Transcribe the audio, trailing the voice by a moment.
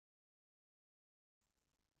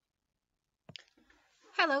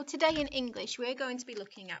Hello, today in English we're going to be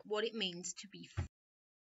looking at what it means to be fair.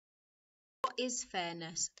 What is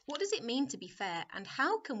fairness? What does it mean to be fair, and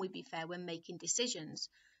how can we be fair when making decisions?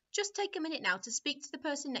 Just take a minute now to speak to the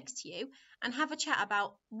person next to you and have a chat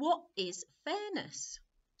about what is fairness.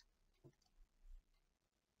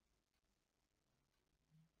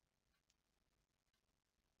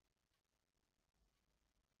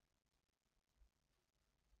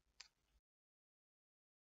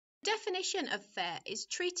 The definition of fair is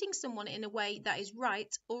treating someone in a way that is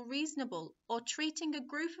right or reasonable, or treating a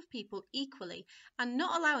group of people equally and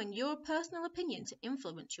not allowing your personal opinion to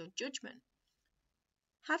influence your judgment.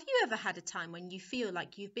 Have you ever had a time when you feel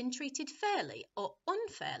like you've been treated fairly or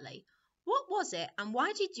unfairly? What was it and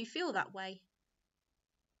why did you feel that way?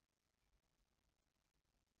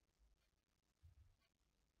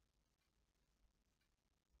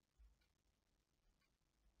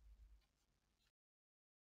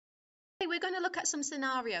 We're going to look at some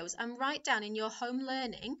scenarios and write down in your home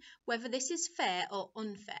learning whether this is fair or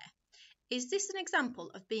unfair. Is this an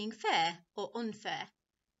example of being fair or unfair?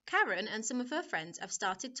 Karen and some of her friends have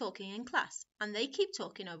started talking in class and they keep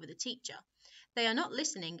talking over the teacher. They are not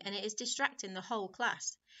listening and it is distracting the whole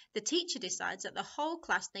class. The teacher decides that the whole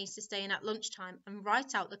class needs to stay in at lunchtime and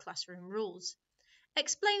write out the classroom rules.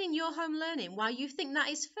 Explain in your home learning why you think that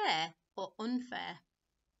is fair or unfair.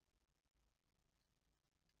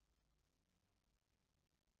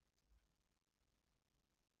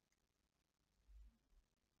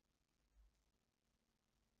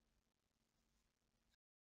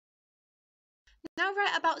 Now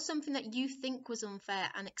write about something that you think was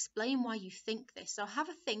unfair and explain why you think this. So have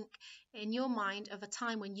a think in your mind of a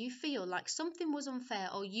time when you feel like something was unfair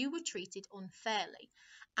or you were treated unfairly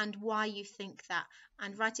and why you think that,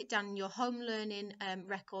 and write it down in your home learning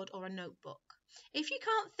record or a notebook. If you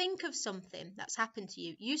can't think of something that's happened to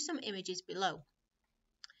you, use some images below.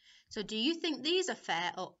 So do you think these are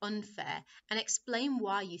fair or unfair, and explain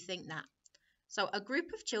why you think that. So a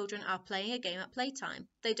group of children are playing a game at playtime.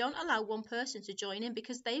 They don't allow one person to join in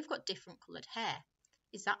because they've got different coloured hair.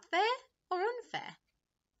 Is that fair or unfair?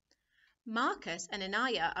 Marcus and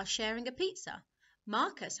Anaya are sharing a pizza.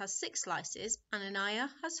 Marcus has 6 slices and Anaya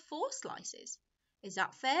has 4 slices. Is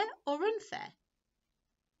that fair or unfair?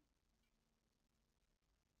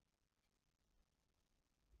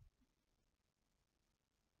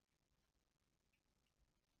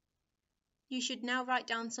 You should now write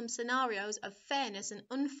down some scenarios of fairness and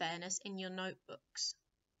unfairness in your notebooks.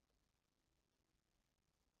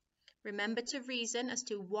 Remember to reason as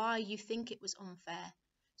to why you think it was unfair.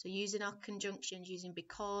 So using our conjunctions, using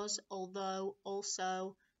because, although,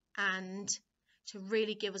 also, and, to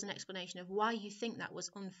really give us an explanation of why you think that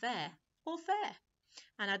was unfair or fair.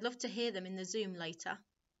 And I'd love to hear them in the Zoom later.